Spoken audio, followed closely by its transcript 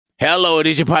Hello, it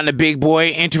is your partner, Big Boy,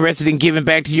 interested in giving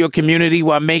back to your community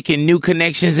while making new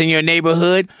connections in your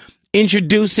neighborhood.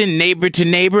 Introducing Neighbor to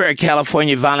Neighbor, a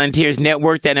California volunteers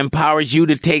network that empowers you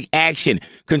to take action,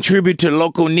 contribute to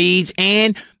local needs,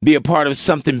 and be a part of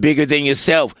something bigger than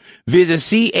yourself. Visit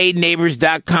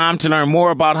ca-neighbors.com to learn more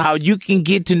about how you can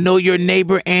get to know your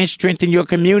neighbor and strengthen your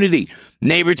community.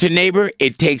 Neighbor to Neighbor,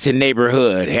 it takes a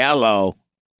neighborhood. Hello.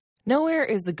 Nowhere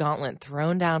is the gauntlet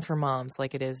thrown down for moms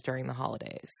like it is during the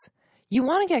holidays. You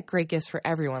want to get great gifts for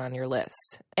everyone on your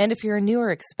list. And if you're a new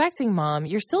or expecting mom,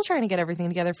 you're still trying to get everything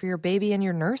together for your baby and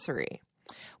your nursery.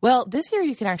 Well, this year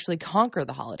you can actually conquer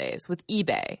the holidays with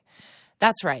eBay.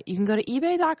 That's right. You can go to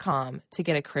ebay.com to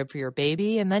get a crib for your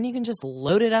baby, and then you can just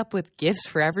load it up with gifts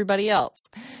for everybody else.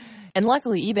 And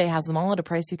luckily, eBay has them all at a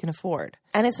price you can afford.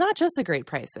 And it's not just the great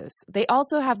prices. They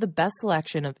also have the best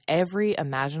selection of every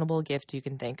imaginable gift you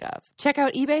can think of. Check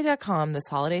out ebay.com this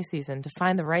holiday season to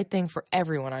find the right thing for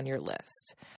everyone on your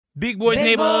list. Big Boy's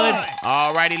Neighborhood.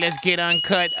 All righty, let's get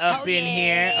uncut up in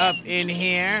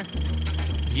here.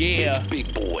 Yeah.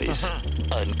 Big Boys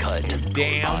Uncut.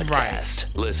 Damn Podcast. right.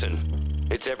 Listen,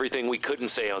 it's everything we couldn't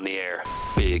say on the air.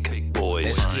 Big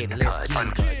Boys Let's get it.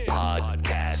 Uncut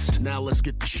Podcast. Now let's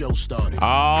get the show started.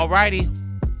 All righty.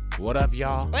 What up,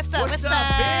 y'all? What's up? What's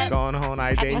going on,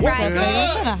 Ide? Happy Friday.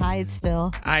 I'm trying to hide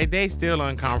still. Ide still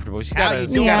uncomfortable. She How got you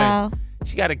a doing?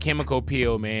 she got a chemical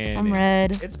peel, man. I'm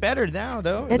red. It's better now,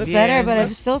 though. It's Yeah, better, but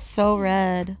it's- it's still so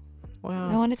red. I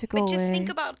Well, want it to go But just away. think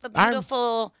about the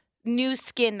beautiful new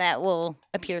skin that will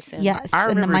appear soon. Yes, I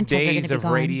and the remember munchos are days gonna of be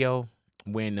gone. radio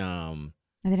when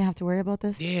I didn't have to worry about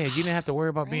this. yeah, you didn't have to worry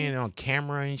about being on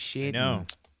camera and shit. know.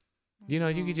 You know,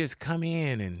 you could just come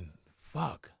in and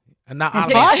fuck. Not I don't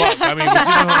know, fuck. I mean,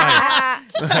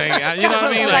 but you know what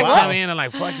I mean? Like come in and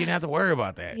like fuck. You didn't have to worry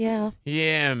about that. Yeah,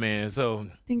 Yeah, man. So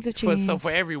things have changed.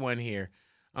 for everyone here,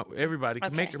 everybody,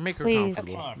 make her Please.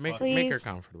 comfortable. Make her Please.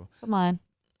 comfortable. Come on.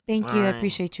 Thank you. I Alright.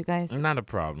 appreciate you guys. Not a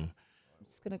problem. I'm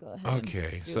just gonna go ahead.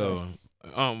 Okay, do so this.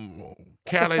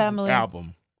 Khaled family.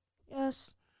 album.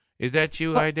 Yes. Is that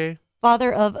you, Ide?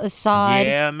 Father of Assad.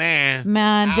 Yeah, man.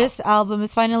 Man, this album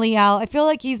is finally out. I feel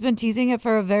like he's been teasing it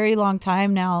for a very long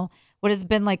time now. What has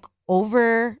been like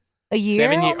over a year?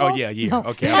 7 years. Oh almost? yeah, year. No,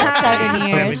 Okay. not I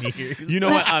was 7 saying years. You know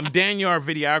what? Daniel, our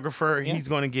videographer, he's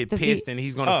gonna get Does he- pissed and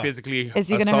he's gonna physically. Is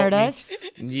he gonna assault hurt me. us?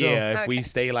 Yeah, if we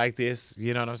stay like this,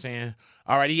 you know what I'm saying.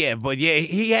 All right, yeah, but yeah,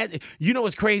 he had. You know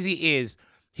what's crazy is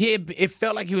it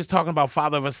felt like he was talking about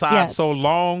Father of Assad Yes. so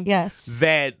long. Yes.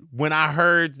 That when I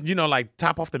heard, like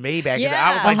Top Off the Maybach, Yeah.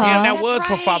 I was like, damn, that That's was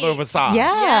for right. Father of Assad.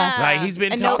 Yeah. Like he's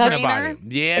been And talking No about Brainer? it.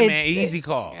 Yeah, man, It's- easy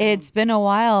call. It's been a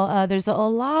while. There's a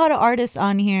lot of artists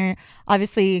on here,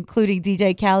 obviously including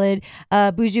DJ Khaled,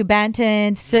 Buju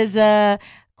Banton, SZA,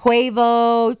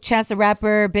 Quavo, Chance the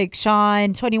Rapper, Big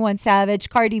Sean, 21 Savage,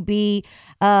 Cardi B.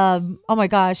 Oh my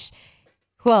gosh.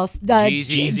 Who else?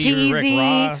 Jeezy,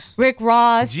 Jeezy, Rick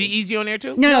Ross. G-Eazy on there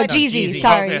too? No, Jeezy.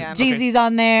 Sorry. Okay. Jeezy's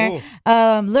on there.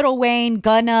 Lil Wayne,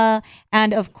 Gunna,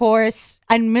 and of course,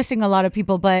 I'm missing a lot of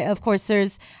people, but of course,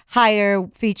 there's Higher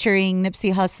featuring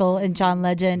Nipsey Hussle and John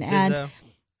Legend. And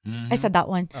I said that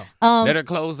one. Let her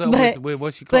close up but- with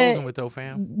what's she but- closing with though,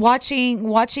 fam?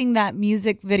 Watching that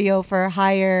music video for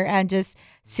Higher and just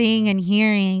seeing and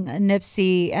hearing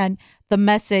Nipsey and the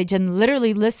message and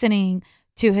literally listening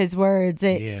to his words,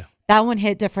 that one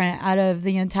hit different out of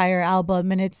the entire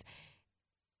album, and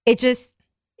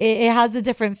it has a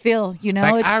different feel, you know.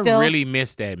 Like, It's I still really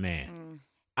miss that man.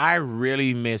 I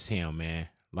really miss him, man.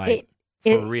 Like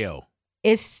It- for real.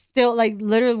 it's still like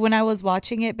literally when I was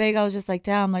watching it, big, I was just like,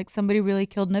 damn, like somebody really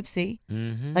killed Nipsey.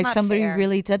 Mm-hmm. Like Not somebody fair.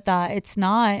 really did that. It's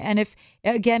not. And if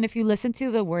you listen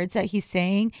to the words that he's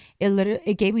saying,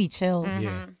 it gave me chills.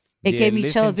 Yeah. It Yeah, gave me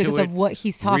listen chills to because it, of what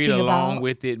he's talking read along about.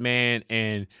 with it, man,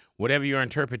 and whatever your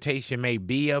interpretation may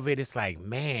be of it, it's like,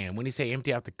 man, when he say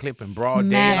empty out the clip in broad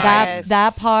Man, daylight, Yes.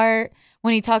 that part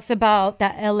when he talks about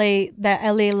that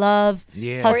LA love,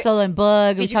 Yeah. Hustle and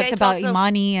Bug. He Did you talks guys about also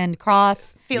Imani and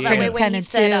Cross. Feel Yeah. that way and when 10 he and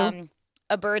said 2.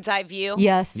 a bird's eye view?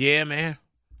 Yes. yeah, man.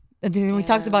 And then when he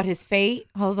talks about his fate,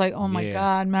 I was like, oh my Yeah.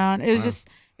 God, man. It was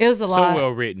it was a So lot. well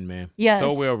written, man. Yes.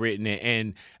 So well written.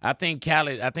 And I think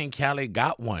Khaled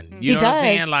got one. You He know what I'm does.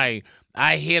 saying? Like,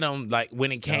 I hit him, like,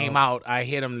 when it came out, I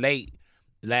hit him late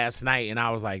last night, and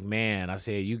I was like, man, I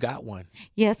said, you got one.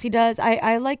 Yes, he does.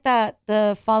 I like that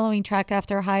the following track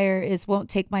after Higher is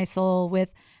Won't Take My Soul with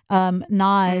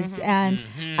Nas and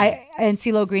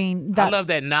CeeLo Green. I love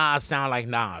that Nas sound like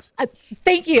Nas.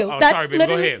 Thank you. Oh, That's sorry, baby. Go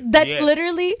literally ahead. that's Yeah.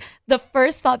 literally the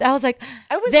first thought. I was like,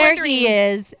 I was there wondering- he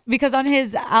is, because on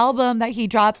his album that he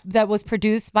dropped that was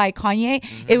produced by Kanye,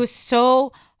 it was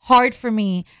so hard for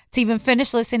me to even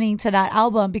finish listening to that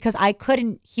album because I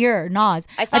couldn't hear Nas.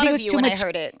 I thought think of was you too when I much.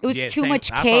 heard it. It was Yeah, too same.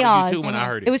 much I thought of you chaos. too when I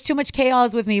heard It was too much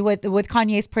chaos with me with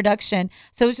Kanye's production.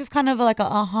 So it was just kind of like a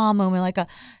aha moment, like a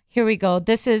here we go.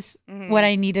 This is what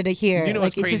I needed to hear. You know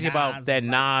what's Like, it crazy just- about that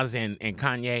Nas and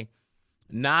Kanye?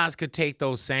 Nas could take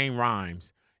those same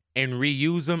rhymes and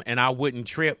reuse them, and I wouldn't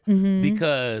trip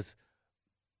because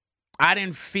I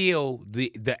didn't feel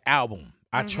the album.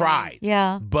 I tried,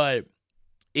 Yeah, but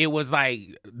it was like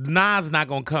Nas not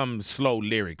gonna come slow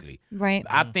lyrically. right.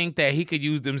 I think that he could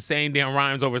use them same damn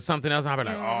rhymes over something else. I'd be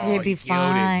like, oh, It'd be he killed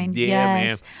fine. it. Yeah,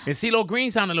 Yes. man. And CeeLo Green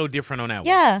sounded a little different on that one.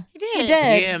 Yeah, did.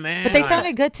 he Yeah, man. But they Like-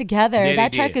 sounded good together. Yeah, they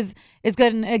That track did. is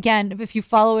good. And again, if you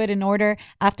follow it in order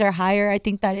after Higher, I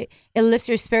think that it lifts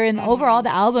your spirit. And overall,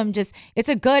 the album it's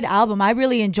a good album. I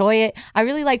really enjoy it. I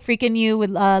really like Freaking You with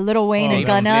Lil Wayne Oh, and they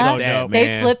Gunna. flipped that, They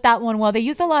man. flipped that one well. They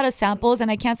used a lot of samples, and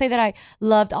I can't say that I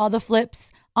loved all the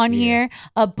flips on here,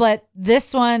 but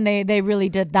this one they really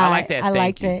did that. I like that I Thank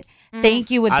liked You. it.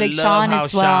 Thank you with I Big love Sean how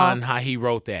as well. Sean, how he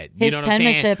wrote that. His you know what I'm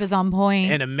saying? penmanship is on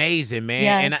point. And amazing, man.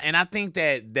 Yes. And I think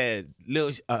that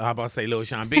Lil, how about to say Lil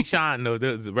Sean, Big Sean, no,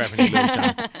 there's a rapper named Lil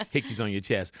Sean, Hickey's on your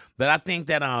chest. But I think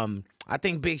that I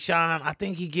think Big Sean, I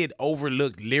think he get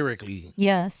overlooked lyrically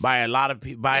Yes. by a lot of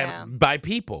people, by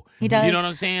people. He does. You know what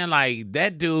I'm saying? Like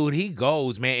that dude, he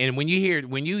goes, man. And when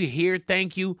you hear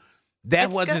Thank You. That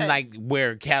It's wasn't good. like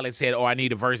where Khaled said, "Oh, I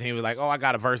need a verse," and he was like, "Oh, I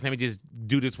got a verse. Let me just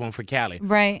do this one for Khaled."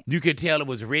 Right. You could tell it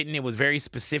was written. It was very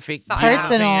specific, you know what I'm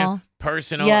Personal. saying?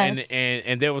 Personal, Yes.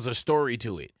 and there was a story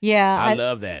to it. Yeah. I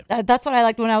love that. That's what I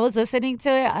liked when I was listening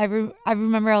to it. I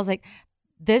remember I was like,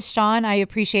 this Sean I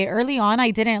appreciate. Early on,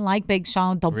 I didn't like Big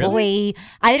Sean, the boy.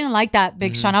 I didn't like that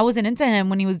Big Mm-hmm. Sean. I wasn't into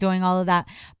him when he was doing all of that.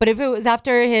 But if it was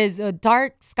after his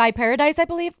Dark Sky Paradise, I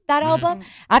believe that album.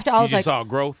 After I Mm-hmm. You was just like, saw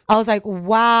growth. I was like,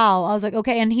 wow. I was like,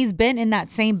 okay. And he's been in that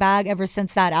same bag ever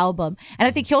since that album. And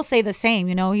I think he'll say the same.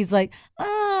 You know, he's like,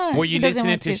 Were he you doesn't listening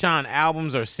want to Sean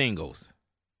albums or singles?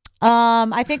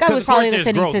 I think I was Of course probably there's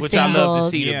listening growth, to which singles. I love to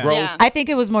see the Yeah. growth. Yeah. I think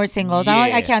it was more singles. Yeah.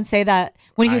 I can't say that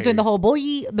when he was doing the whole boy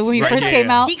when he Right, first yeah.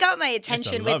 came out. He got my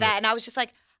attention love with that, it. and I was just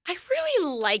like, I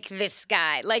really like this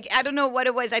guy. Like, I don't know what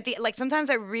it was. I think, like, sometimes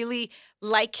I really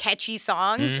like catchy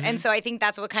songs, and so I think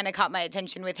that's what kind of caught my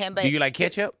attention with him. But Do you like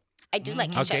ketchup? I do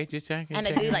like ketchup, Okay, just checking. and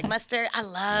I do like mustard. I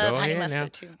love Go honey ahead mustard now.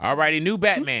 too. All righty, new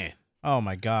Batman. Oh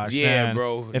my gosh, Yeah, man.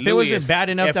 bro. If it Louis wasn't is bad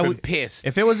enough that effing pissed.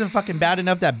 if it wasn't fucking bad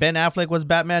enough that Ben Affleck was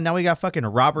Batman, now we got fucking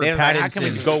Robert They're like, how come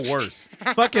it Pattinson. go worse?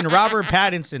 Fucking Robert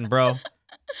Pattinson, bro.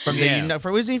 From Yeah.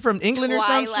 was he from England or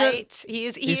some shit? Twilight. He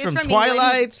is He's from from England.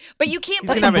 Twilight. But you can't He's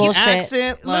put gonna have him. an bullshit.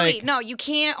 accent. Louis, Like, no, you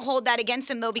can't hold that against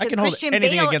him though, because can hold Christian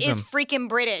anything Bale against is him. freaking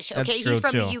British. That's Okay, true, he's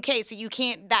from too. the UK, so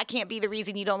that can't be the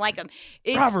reason you don't like him.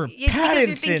 It's, Robert it's because you're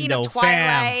Pattinson, thinking of though, Twilight.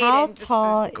 fam. How and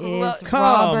tall Clo- is come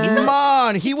Robert?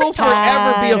 on, he will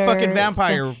forever be a fucking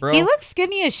vampire, bro. He looks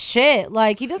skinny as shit.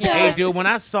 Like he doesn't. Hey, look- dude, when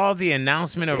I saw the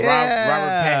announcement of Yeah.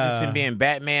 Robert Pattinson being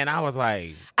Batman, I was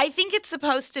like, I think it's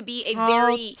supposed to be a How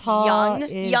very tall young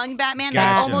is Batman, Gotcha.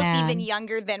 like almost Batman? even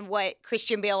younger than what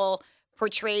Christian Bale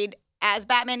portrayed as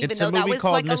Batman, even it's though a that movie was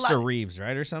called like a Mr. lot. Reeves,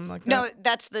 right, or something like that. No,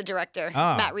 that's the director.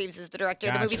 Ah. Matt Reeves is the director.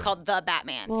 The movie's Gotcha. called The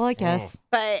Batman. Well, I guess.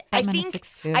 But Batman is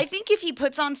 6'2". I think if he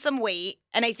puts on some weight,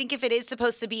 and I think if it is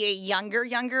supposed to be a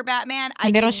younger Batman, I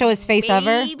And they don't can show his face ever?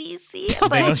 maybe see it, but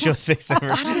They don't show his face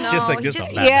ever. I don't know. Just like He this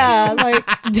just- on Batman. Yeah,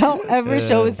 like don't ever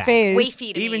show his face.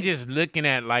 wafy to even me. just looking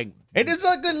at like, It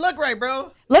doesn't look right,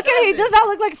 bro. Look at him. He does not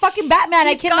look like fucking Batman.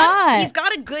 I cannot. He's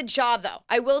got a good jaw, though.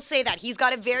 I will say that he's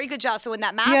got a very good jaw. So when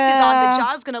that mask is Yeah. on, the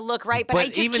jaw's gonna look right. But I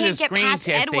just even can't the get screen past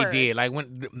test Edward. they did, like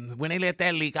when they let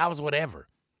that leak, I was whatever.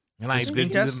 And like, Screen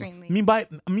test? Screen leak. me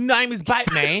name is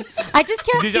Batman. I just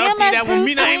can't Did see y'all him see as that when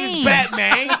me Bruce name is Wayne.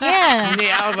 Batman? Yeah.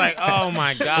 Yeah, I was like, oh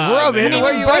my god, Robin, man. His name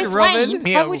where is you at, Bruce Robin?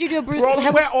 Wayne. How would you do a Bruce Robin,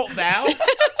 Wayne? where art thou?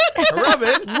 Robin.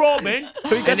 Robin.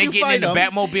 got And they you getting in the find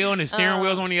 'em. Batmobile and the steering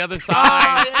wheel's on the other Oh,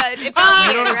 side. yeah, it You felt know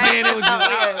what I'm weird, saying? right? It was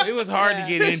just, it was hard to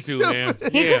get into, man.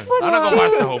 He just looks I'm not gonna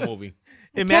watch the whole movie.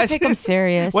 Can't take him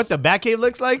serious. what the Batcave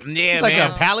looks like. Yeah, it's like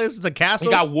man. a palace. It's a castle.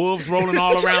 You got wolves rolling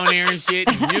all around there and shit.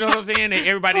 You know what I'm saying? And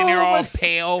everybody in there all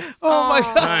pale. oh my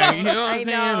god. Like, you know what I'm I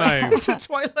saying? know. Like, It's a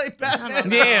Twilight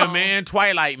Batman. yeah, man,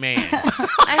 Twilight Man.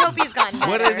 I hope he's gotten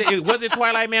better. What is it? Was it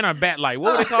Twilight Man or Batlight?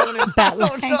 What were they calling it?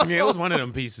 Batlight. Yeah, it was one of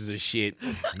them pieces of shit.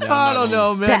 Yeah, I don't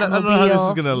know, man. I don't know how this is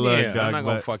Batmobile. gonna look. Yeah, dog, I'm not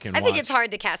gonna but- fucking I think watch. it's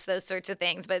hard to cast those sorts of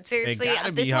things, but seriously,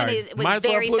 gotta be this one hard. was Might as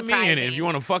well very put surprising. me in it if you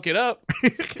want to fuck it up.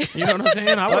 You know what I'm saying?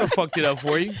 I would have fucked it up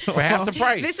for you for half the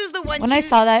price. This is the one. When I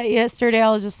saw that yesterday, I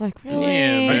was just like, really?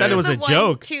 Yeah, but I thought This it was is a the one,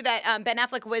 joke. too, that Ben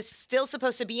Affleck was still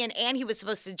supposed to be in, and he was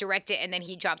supposed to direct it, and then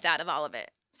he dropped out of all of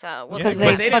it. So we'll Because see.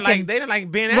 they But they didn't fucking- like. They didn't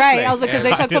like Ben Affleck. Right. I was like, because they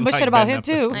I talk so didn't much like shit about Ben him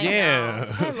Affleck. too. I Yeah.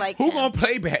 know. I liked Who him. gonna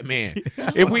play Batman?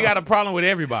 If we got a problem with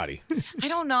everybody, I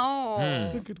don't know.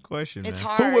 That's a good question. It's man.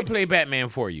 hard. who would play Batman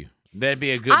for you? That'd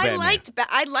be a good Batman.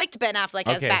 I liked Ben Affleck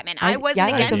as Okay. Batman. I I wasn't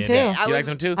liked him against too. it. You was liked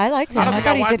him too? I liked him. I don't I think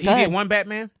thought he watched. did good. He did one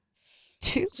Batman.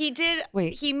 Two. He did.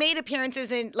 Wait. He made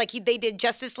appearances in they did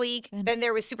Justice League. Then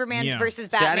there was Superman Yeah. versus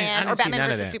See, I didn't- I Batman, didn't or see Batman none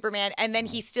of versus that. Superman, and then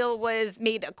he still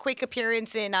made a quick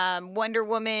appearance in Wonder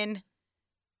Woman.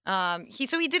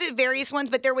 He did it various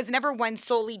ones, but there was never one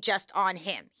solely just on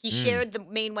him. He shared the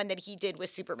main one that he did with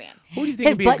Superman. Who do you think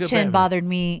His would be a butt good chin Batman? bothered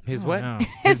me. His what? no.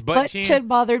 His butt chin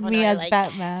bothered Oh, me no, I as like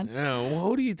Batman.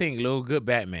 Who do you think, Lil? Good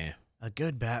Batman. A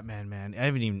good Batman, man. I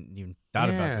haven't even thought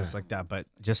Yeah. about this like that, but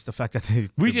just the fact that they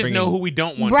We they're just know bringing- who we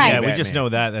don't want. Right. To Yeah, be we just Batman. know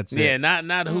that. That's Yeah, it.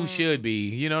 not who should be.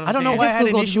 You know what I'm I don't know saying? why I Just had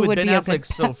an Googled issue who with would Ben be a good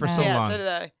Affleck for so Batman. Yeah, long. so did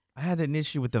I. I had an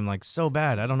issue with them like so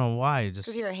bad. I don't know why. It just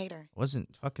Because you're a hater. wasn't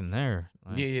fucking there.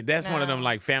 Like, Yeah, that's one of them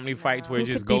like family fights where it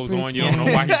Who just could be goes on. Bruce You don't know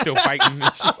Wayne? why he's still fighting.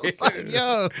 And shit.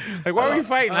 Yo, Like, why are we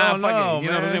fighting? I Nah, don't fuck know, it. You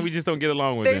know what I'm man. saying? We just don't get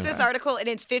along with There's them. this article, and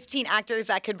it's 15 actors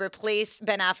that could replace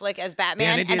Ben Affleck as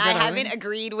Batman, they did and I that haven't already?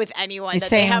 agreed with anyone You're that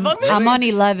they saying have on this. I'm on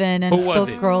 11 and Who still was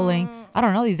it? scrolling. I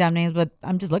don't know these damn names, but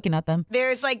I'm just looking at them.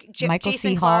 There's like Michael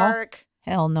Jason C. Hall? Clark,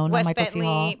 Hell no, not Wes Michael C.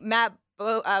 Hall. Bentley, Matt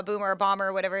Boomer,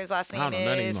 Bomber, whatever his last I name don't know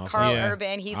none of is, these Carl motherfuckers. Yeah.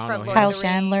 Urban. He's I don't from know Lord Kyle of the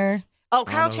Chandler. Rings. Oh, know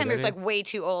Kyle who Chandler's that is. like way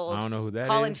too old. I don't know who that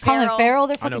Colin is. Farrell. Colin Farrell,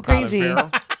 they're I know fucking Colin crazy.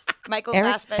 Farrell. Michael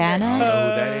Eric Fassbender. I don't Bana. know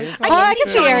who that is. Oh, I can see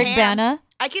see John Eric Hamm. Bana.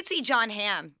 I could see John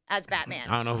Hamm as Batman.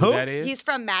 I don't know who Who? that is. He's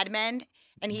from Mad Men,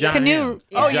 and he John Canoe. Hamm.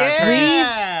 Oh, John yeah.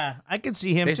 Turner. I could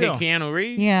see him They too. say Keanu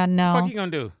Reeves. Yeah, What the no. fuck you gonna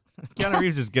do? Keanu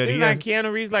Reeves is good. Isn't He like got,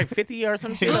 Keanu Reeves like 50 or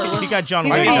some shit? he got John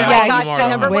He's Wick. a- Oh Yeah, my yeah, gosh, he's the John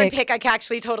number one Wick. pick I can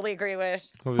actually totally agree with.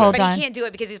 Who's Hold that? But on. he can't do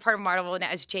it because he's part of Marvel now.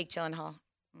 It's Jake Gyllenhaal.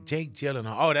 Jake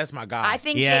Gyllenhaal. Oh, that's my guy. I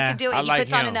think Yeah, Jake could do it. I He like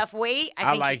puts on him. enough weight.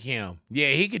 I think like him. Yeah,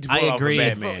 he could I pull off a agree.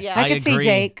 Batman. Yeah. I could see agree.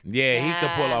 Jake. Yeah, he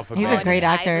could pull off a He's a Batman. great His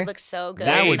eyes actor. would look so good.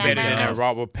 Way in better than that movie.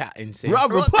 Robert Pattinson.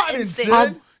 Robert Pattinson. Pattinson. I'll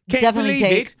Can't definitely believe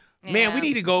take. it. Man, Yeah. we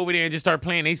need to go over there and just start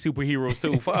playing they superheroes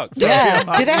too. Fuck. Yeah.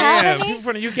 Do they have Yeah, any? people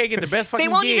from the UK get the best fucking They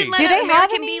won't gigs. even let Do they an have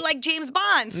American any? be like James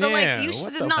Bond. So Yeah, like you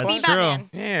what should the not fuck? be That's true. Batman.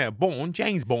 Yeah,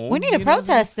 James Bond. We need to you know what I'm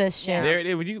saying? protest this shit. There it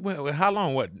is. How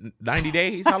long? What? 90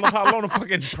 days? How long the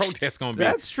fucking protest gonna be?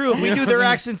 That's true. If we do their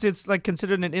accents, it's like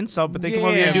considered an insult, but they come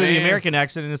over here and do Yeah, the man. American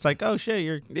accent, and it's like, oh shit,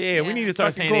 you're Yeah, we need to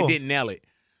start Fucking saying cool. they didn't nail it.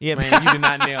 yeah, Man, you did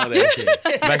not nail that shit.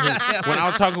 Like when I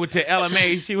was talking to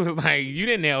LMA, she was like, "You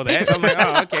didn't nail that." I'm like,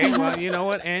 "Oh, okay. Well, you know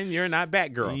what? And you're not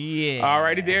Batgirl." Yeah.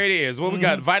 Alrighty, there it is. What we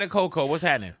got? Vita Coco. What's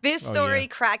happening? This Oh, story yeah.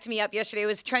 cracked me up yesterday. It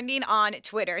was trending on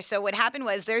Twitter. So what happened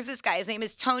was there's this guy. His name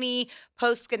is Tony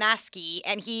Poskanaski,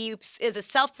 and he is a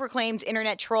self-proclaimed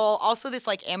internet troll. Also, this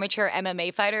like amateur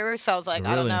MMA fighter. So I was like,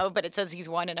 I don't Really? know, but it says he's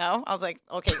 1-0. I was like,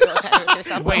 okay, go ahead with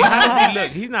yourself. Wait, how does he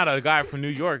look? He's not a guy from New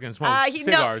York and smokes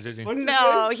cigars, is he?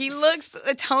 No, he looks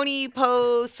Tony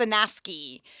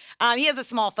Posanaski. He has a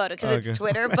small photo because it's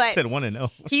Twitter, I but said 1-0.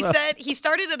 he said he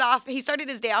started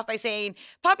his day off by saying,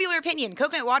 popular opinion,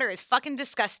 coconut water is fucking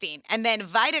disgusting. And then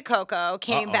Vita Coco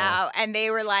came out and they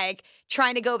were like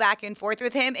trying to go back and forth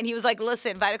with him. And he was like,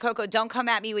 listen, Vita Coco, don't come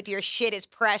at me with your shit is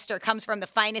pressed or comes from the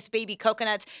finest baby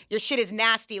coconuts. Your shit is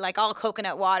nasty like all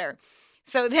coconut water.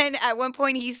 So then at one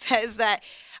point he says that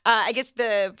I guess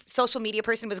the social media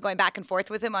person was going back and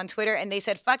forth with him on Twitter, and they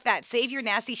said, fuck that. Save your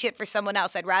nasty shit for someone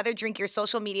else. I'd rather drink your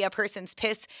social media person's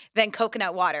piss than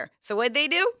coconut water. So what'd they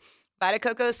do? Vita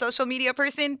Coco's social media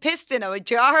person pissed in a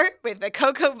jar with the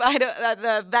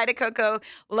the Vita Coco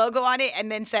logo on it,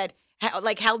 and then said,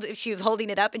 held, she was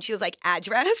holding it up, and she was like,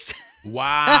 address.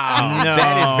 Wow, No.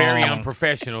 that is very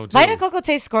unprofessional. Too. Vita Coco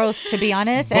tastes gross, to be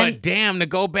honest. But And damn, to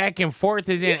go back and forth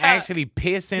and then actually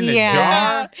piss in the Yeah.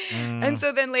 jar. And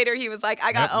so then later he was like,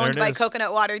 I got Yep, there owned it by is.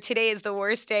 coconut water. Today is the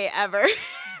worst day ever.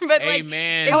 But Hey like,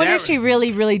 man, I wonder that- if she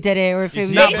really, really did it, or if it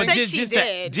was. No, They but said just, she just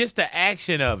did. just the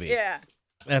action of it. yeah.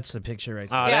 That's the picture right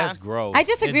there. Oh, Yeah. that's gross. I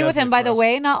disagree It with does him, look by the gross.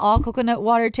 way. Not all coconut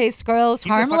water tastes gross.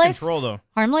 He's a fucking Harmless, troll, though.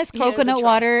 harmless He is a coconut troll.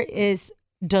 water is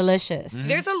delicious.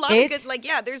 There's a lot of It's-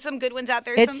 good, there's some good ones out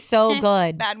there. It's some so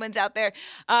good. bad ones out there.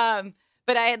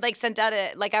 But I had sent out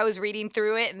I was reading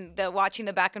through it and watching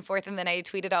the back and forth, and then I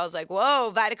tweeted, I was like,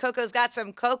 whoa, Vita Coco's got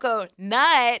some cocoa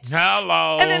nuts.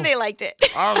 Hello. And then they liked it.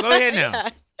 Oh, go ahead now.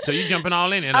 So you jumping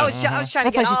all in it? I was trying to That's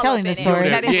get why she's all telling up this in story. it.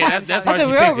 That is Yeah, what I'm that's telling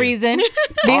why That's a she's real thinking. reason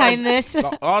behind this.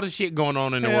 all the shit going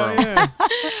on in the world.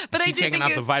 But I She did checking think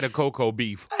out it the was, Vita Coco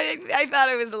beef. I thought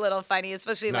it was a little funny,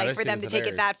 especially No, that for shit them is to take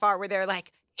it hilarious. that far where they're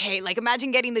like, hey,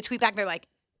 imagine getting the tweet back and they're like,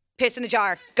 piss in the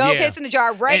jar. Go piss in the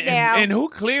jar right now. And who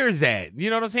clears that? You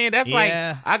know what I'm saying? That's like,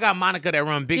 I got Monica that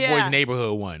run Big Boy's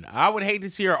Neighborhood one. I would hate to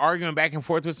see her arguing back and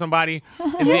forth with somebody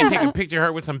and then take a picture of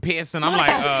her with some piss. And I'm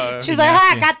like, she's like,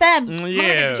 I got them. Yeah.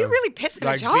 Monica, did you really piss in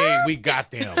a jar? Big, we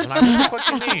got them. I'm like, what the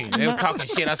fuck you mean? They were talking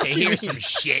shit. I said, here's some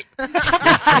shit. Then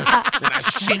I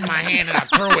shit in my hand and I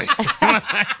throw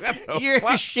it. You're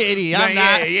shitty. I'm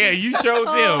not. Yeah, you showed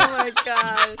them. Oh my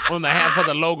gosh. On the half of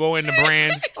the logo and the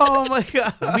brand. Oh my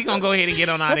God. We gonna go ahead and get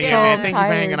on out of here, man. Thank you for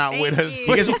hanging out with us.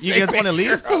 You guys want to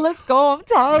leave? So let's go. I'm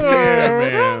tired. Yeah,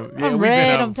 man. Yeah, I'm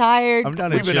red. I'm tired. I'm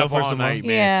down to We've been chill up for all some night,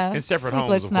 man. Yeah. In separate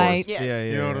Sleepless homes, of nights. course. Yes.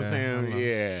 You know what I'm saying?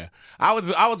 Yeah. I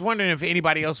was wondering if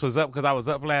anybody else was up because I was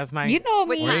up last night. You know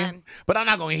What me. time? But I'm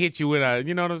not gonna hit you with a,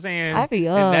 you know what I'm saying? I be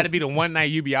And up. that'd be the one night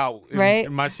you be out, and, Right.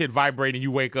 and my shit vibrate and you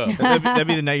wake up. That'd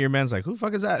be the night your man's like, who the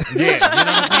fuck is that? Yeah, you know what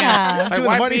I'm saying? Yeah. 2 in Like, the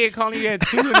why morning? be calling you at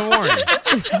 2 in the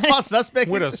morning All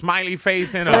suspect. with a smiley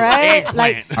face and a Right? eggplant?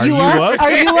 Like, Are you up?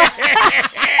 Are you up?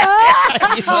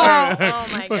 Oh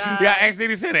my god. Yeah, I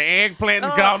accidentally sent an eggplant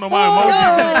and called on my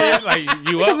emojis and shit. Like,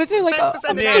 you up? But you're like, Meant to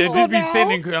send a Yeah, symbol just be now.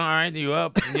 sending. All right, you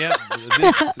up? Yep.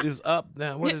 This is up.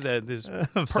 Now, what is that? This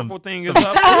purple thing is up.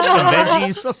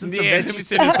 Some veggies. Yeah, let me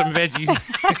send you some veggies.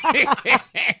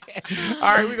 All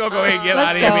right, we're going to go ahead and get Let's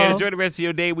out of here, man. go. Enjoy the rest of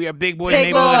your day. We are Big Boy Big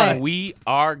Neighborhood, Boy. and we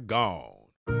are gone.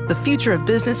 The future of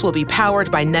business will be powered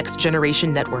by next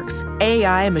generation networks.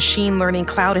 AI, machine learning,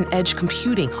 cloud, and edge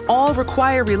computing all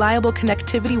require reliable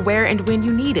connectivity where and when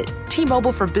you need it.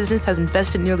 T-Mobile for Business has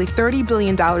invested nearly $30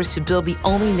 billion to build the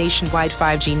only nationwide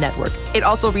 5G network. It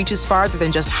also reaches farther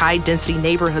than just high-density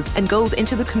neighborhoods and goes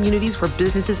into the communities where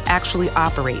businesses actually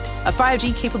operate. A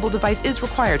 5G-capable device is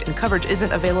required and coverage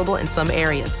isn't available in some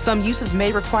areas. Some uses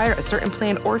may require a certain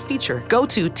plan or feature. Go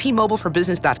to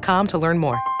T-MobileForBusiness.com to learn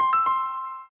more.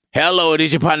 Hello, it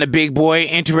is your partner, Big Boy,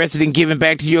 interested in giving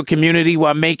back to your community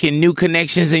while making new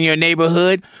connections in your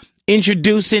neighborhood.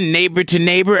 Introducing Neighbor to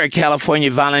Neighbor, a California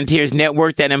volunteers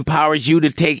network that empowers you to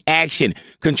take action,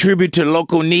 contribute to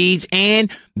local needs,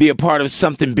 and be a part of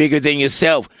something bigger than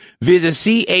yourself. Visit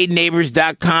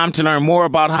c8neighbors.com to learn more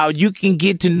about how you can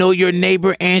get to know your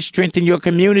neighbor and strengthen your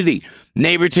community.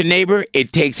 Neighbor to Neighbor,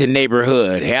 it takes a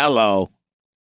neighborhood. Hello.